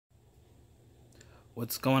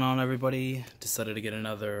What's going on, everybody? Decided to get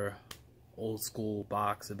another old school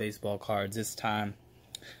box of baseball cards this time.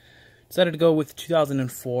 Decided to go with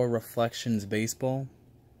 2004 Reflections Baseball.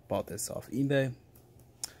 Bought this off eBay.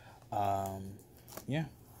 Yeah.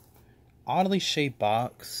 Oddly shaped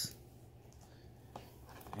box.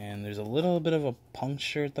 And there's a little bit of a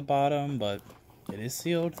puncture at the bottom, but it is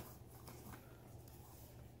sealed.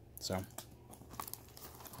 So,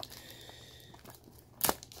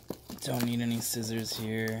 don't need any scissors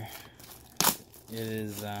here. It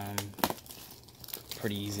is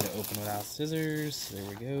pretty easy to open without scissors. There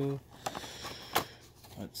we go.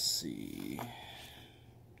 Let's see.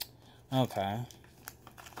 Okay.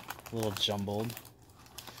 A little jumbled.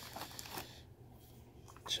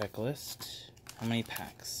 Checklist. How many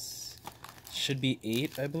packs? Should be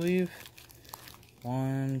 8, I believe.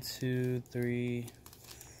 1, 2, 3,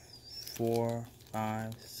 4,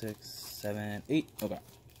 5, 6, 7, 8. Okay.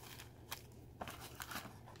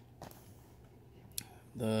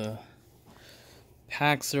 The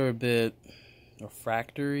packs are a bit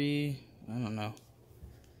refractory. I don't know.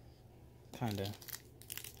 Kinda.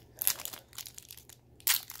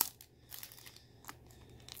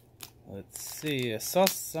 Let's see. I saw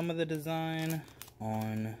some of the design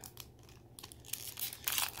on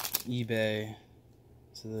eBay.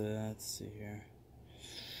 So let's see here.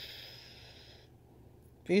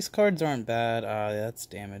 Base cards aren't bad. That's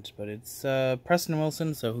damaged, but it's Preston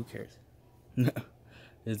Wilson, so who cares?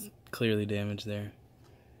 It's clearly damaged there.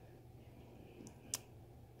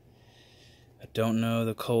 I don't know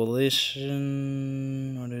the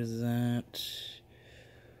coalition. What is that?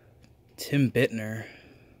 Tim Bittner.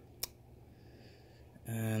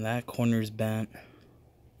 And that corner's bent.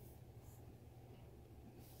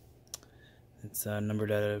 It's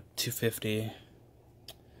numbered at 250.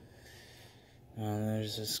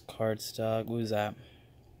 There's this card stock. Who's that?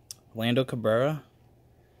 Orlando Cabrera?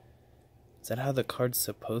 Is that how the card's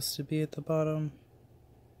supposed to be at the bottom?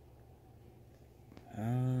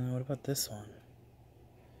 What about this one?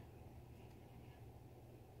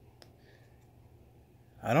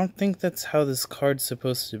 I don't think that's how this card's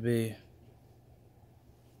supposed to be.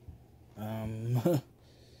 Alright,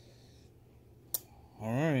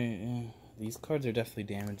 yeah. These cards are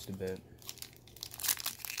definitely damaged a bit.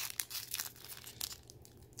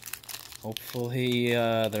 Hopefully,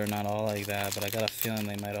 they're not all like that, but I got a feeling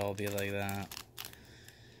they might all be like that.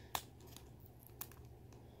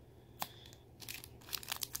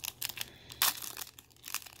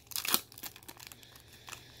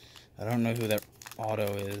 I don't know who that auto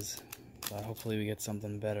is, but hopefully we get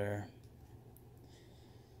something better.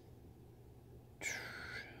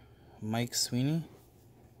 Mike Sweeney.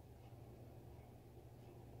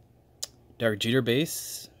 Derek Jeter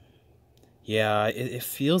base. Yeah, it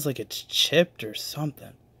feels like it's chipped or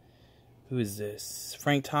something. Who is this?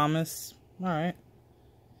 Frank Thomas? Alright.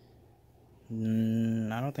 I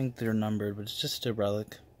don't think they're numbered, but it's just a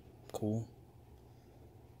relic. Cool.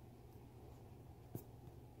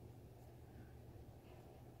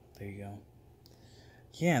 There you go.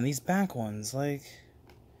 Yeah, and these back ones, like,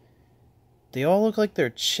 they all look like they're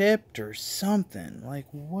chipped or something. Like,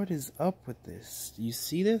 what is up with this? Do you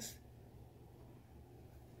see this?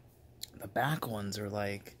 The back ones are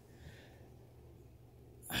like,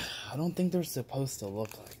 I don't think they're supposed to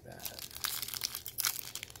look like that.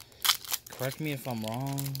 Correct me if I'm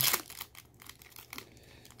wrong,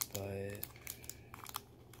 but I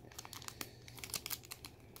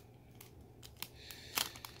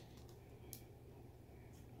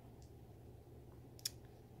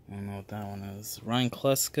don't know what that one is. Ryan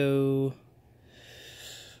Klesko.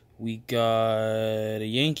 We got a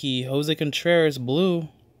Yankee, Jose Contreras, blue.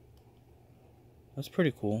 That's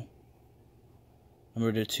pretty cool.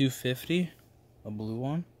 Number to 250, a blue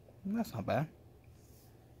one. That's not bad.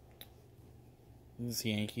 This is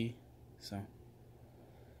Yankee, so.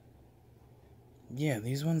 Yeah,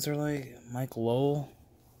 these ones are like Mike Lowell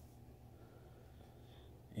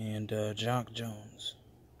and Jock Jones.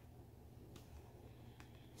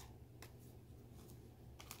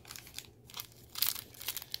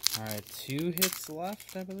 Alright, 2 hits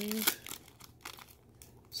left, I believe.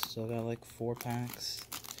 Still got like 4 packs.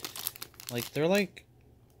 Like, they're like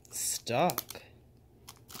stuck.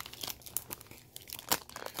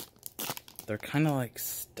 They're kind of like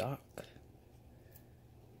stuck.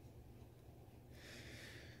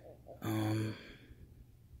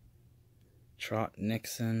 Trot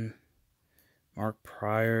Nixon, Mark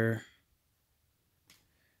Pryor.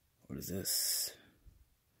 What is this?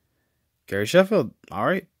 Gary Sheffield.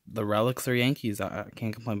 Alright. The relics are Yankees. I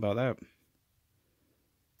can't complain about that.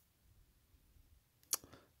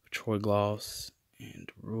 Troy Glaus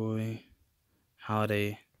and Roy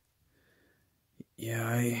Holiday.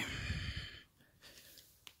 Yeah,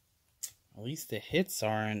 at least the hits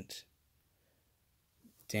aren't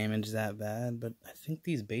damaged that bad, but I think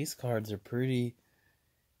these base cards are pretty,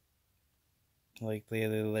 like,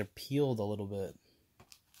 they're peeled a little bit.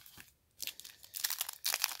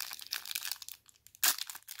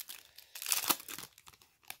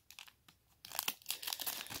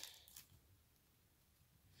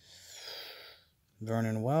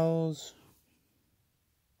 Vernon Wells,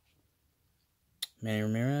 Manny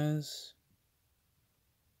Ramirez,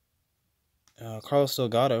 Carlos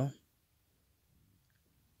Delgado.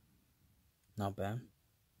 Not bad.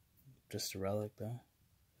 Just a relic, though.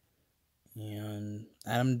 And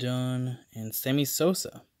Adam Dunn and Sammy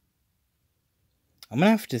Sosa. I'm going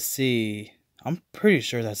to have to see. I'm pretty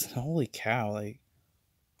sure that's... Holy cow. Like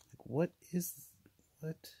what is...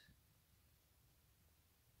 What?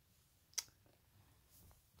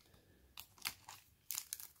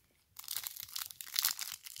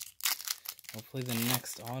 Hopefully the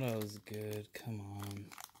next auto is good. Come on.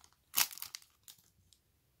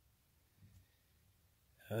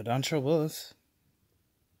 Dontrelle Willis.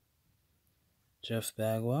 Jeff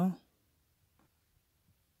Bagwell.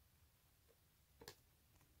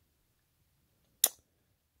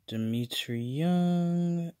 Dimitri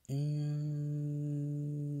Young.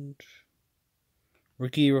 And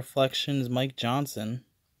Rookie Reflections, Mike Johnson.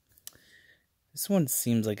 This one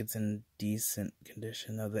seems like it's in decent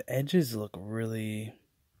condition, though. The edges look really...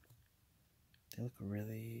 They look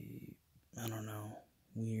really... I don't know.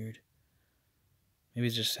 Weird. Maybe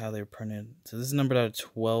it's just how they're printed. So this is numbered out of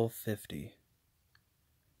 1250.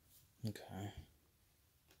 Okay.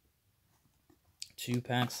 2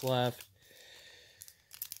 packs left.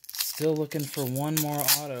 Still looking for one more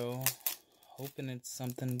auto. Hoping it's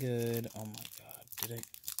something good. Oh my god. Did I...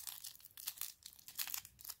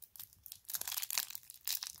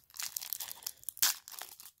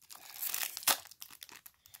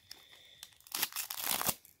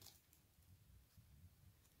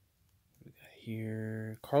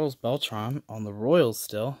 Here, Carlos Beltran on the Royals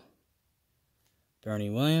still.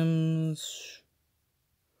 Bernie Williams.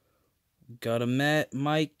 Got a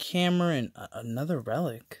Mike Cameron. Another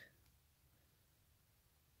relic.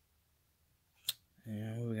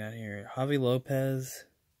 And what we got here? Javi Lopez.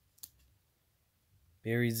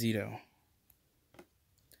 Barry Zito.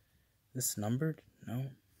 This numbered?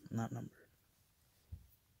 No, not numbered.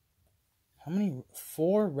 How many?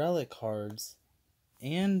 4 relic cards.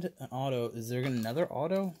 And an auto. Is there another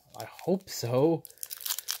auto? I hope so.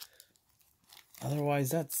 Otherwise,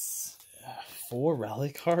 that's 4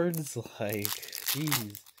 relic cards? Like,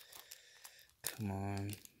 jeez. Come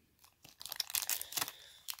on.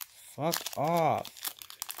 Fuck off.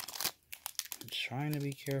 I'm trying to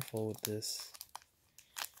be careful with this.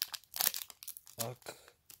 Fuck.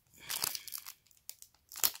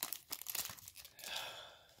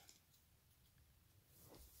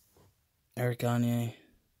 Eric Gagne,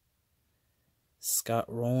 Scott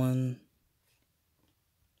Rowland,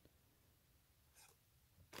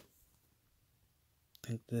 I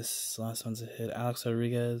think this last one's a hit. Alex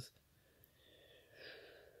Rodriguez,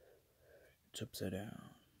 it's upside down.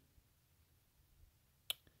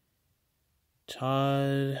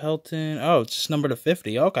 Todd Helton, oh, it's just numbered to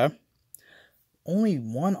 50. Okay, only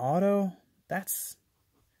one auto. That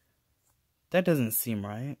doesn't seem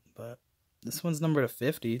right, but. This one's numbered to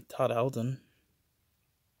 50, Todd Helton.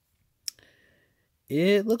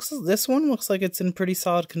 This one looks like it's in pretty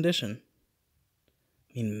solid condition.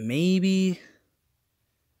 I mean, maybe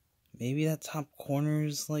that top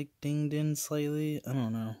corner's like dinged in slightly. I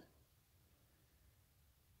don't know.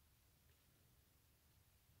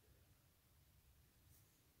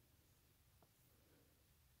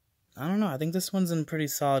 I think this one's in pretty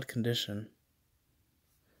solid condition.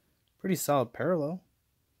 Pretty solid parallel.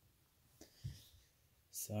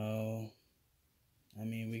 So, I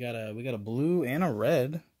mean, we got a blue and a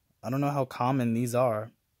red. I don't know how common these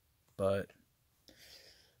are, but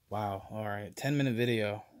wow. All right, 10-minute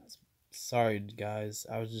video. Sorry, guys.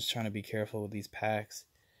 I was just trying to be careful with these packs.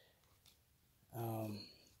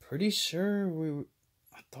 Pretty sure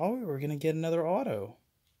I thought we were gonna get another auto,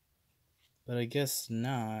 but I guess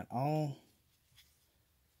not. I'll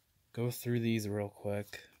go through these real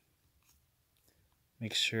quick.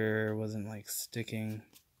 Make sure it wasn't like sticking.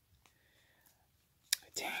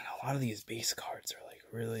 Dang, a lot of these base cards are like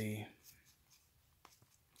really...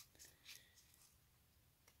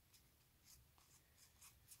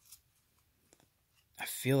 I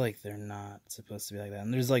feel like they're not supposed to be like that.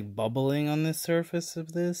 And there's like bubbling on the surface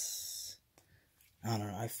of this. I don't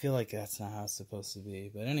know. I feel like that's not how it's supposed to be.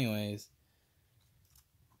 But anyways,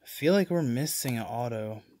 feel like we're missing an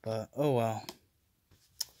auto, but oh well.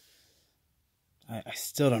 I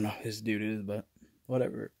still don't know who this dude is, but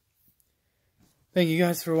whatever. Thank you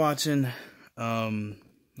guys for watching. I don't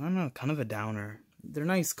know, kind of a downer. They're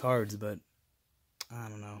nice cards, but I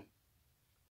don't know.